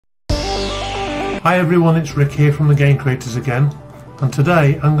Hi everyone, it's Rick here from the Game Creators again, and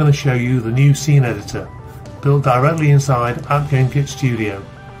today I'm going to show you the new scene editor built directly inside AppGameKit Studio.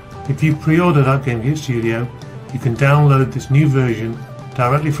 If you've pre-ordered AppGameKit Studio, you can download this new version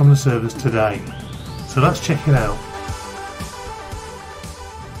directly from the servers today. So let's check it out.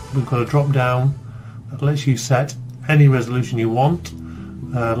 We've got a drop down that lets you set any resolution you want,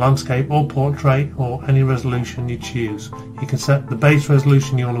 landscape or portrait, or any resolution you choose. You can set the base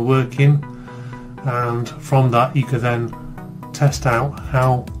resolution you want to work in, and from that you can then test out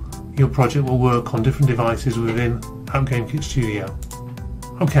how your project will work on different devices within AppGameKit Studio.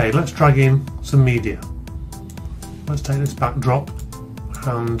 Okay, let's drag in some media. Let's take this backdrop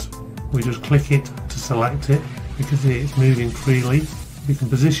and we just click it to select it. You can see it's moving freely. We can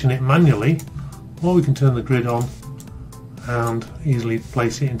position it manually, or we can turn the grid on and easily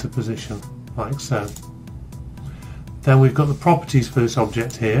place it into position like so. Then we've got the properties for this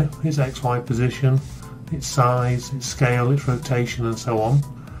object here, its XY position, its size, its scale, its rotation and so on.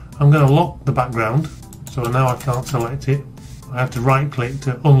 I'm going to lock the background, so now I can't select it. I have to right click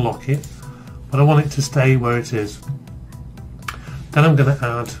to unlock it, but I want it to stay where it is. Then I'm going to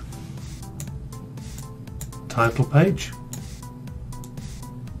add title page.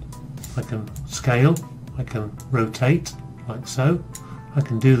 I can scale, I can rotate like so. I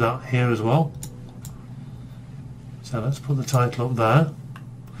can do that here as well. So let's put the title up there.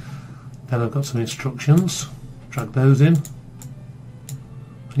 Then I've got some instructions, drag those in.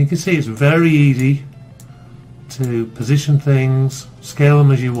 And you can see it's very easy to position things, scale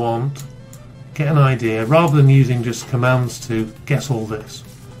them as you want, get an idea, rather than using just commands to guess all this.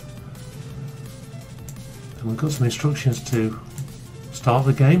 And we've got some instructions to start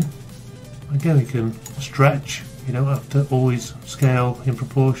the game. Again, you can stretch, you don't have to always scale in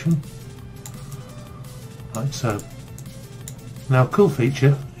proportion, like so. Now, a cool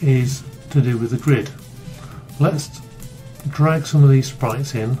feature is to do with the grid. Let's drag some of these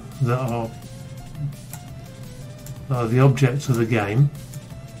sprites in that are the objects of the game.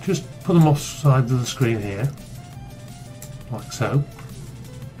 Just put them off sides of the screen here, like so.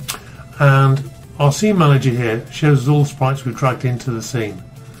 And our scene manager here shows us all the sprites we've dragged into the scene.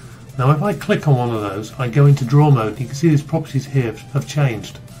 Now if I click on one of those, I go into draw mode. You can see these properties here have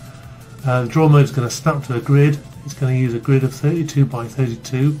changed. The draw mode is going to snap to a grid. It's going to use a grid of 32 by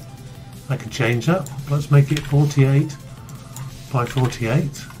 32. I can change that. Let's make it 48 by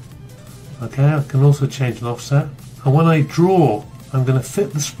 48. Okay, I can also change an offset. And when I draw, I'm going to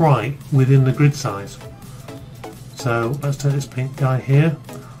fit the sprite within the grid size. So let's take this pink guy here.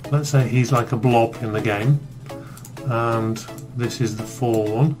 Let's say he's like a blob in the game. And this is the 4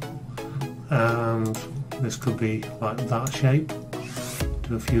 one. And this could be like that shape.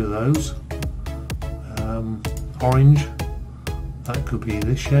 Do a few of those. Orange, that could be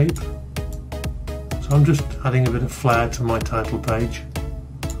this shape. So I'm just adding a bit of flair to my title page,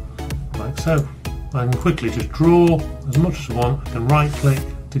 like so. I can quickly just draw as much as I want. I can right click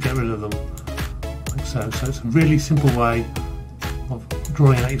to get rid of them, like so. So it's a really simple way of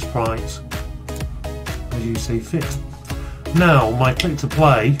drawing out your sprites as you see fit. Now my click to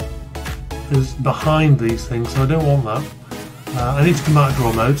play is behind these things, so I don't want that. I need to come out of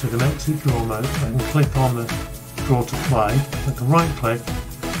draw mode, so I can exit draw mode. I can click on the draw to play. I can right click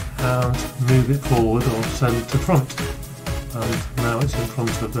and move it forward or send it to front. And now it's in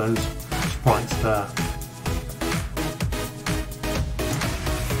front of those sprites there.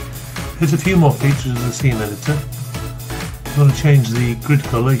 Here's a few more features of the scene editor. If you want to change the grid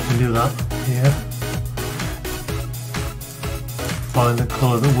colour, you can do that here. Find the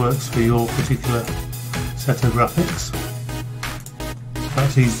colour that works for your particular set of graphics.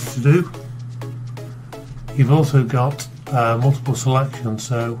 That's easy to do. You've also got multiple selections,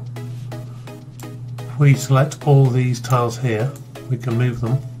 so if we select all these tiles here, we can move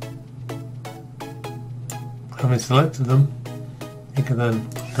them. Having selected them, you can then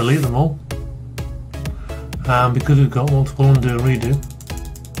delete them all. And because we've got multiple undo and redo,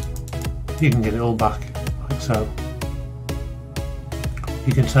 you can get it all back, like so.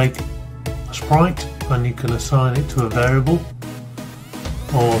 You can take a sprite and you can assign it to a variable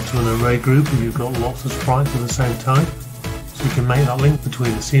or to an array group if you've got lots of sprites at the same time. So you can make that link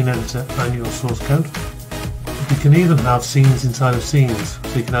between the scene editor and your source code. You can even have scenes inside of scenes,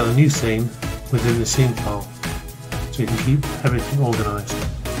 so you can add a new scene within the scene file, so you can keep everything organised.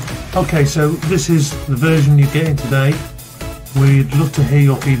 Okay, so this is the version you're getting today. We'd love to hear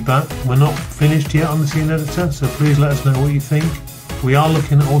your feedback. We're not finished yet on the scene editor, so please let us know what you think. We are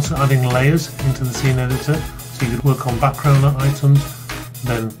looking at also adding layers into the scene editor, so you could work on background items,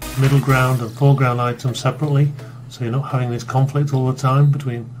 then middle ground and foreground items separately, so you're not having this conflict all the time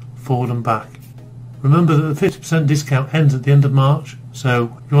between forward and back. Remember that the 50% discount ends at the end of March, so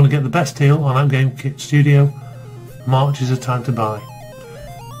if you want to get the best deal on AppGameKit Studio, March is the time to buy.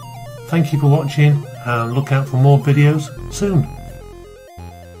 Thank you for watching and look out for more videos soon.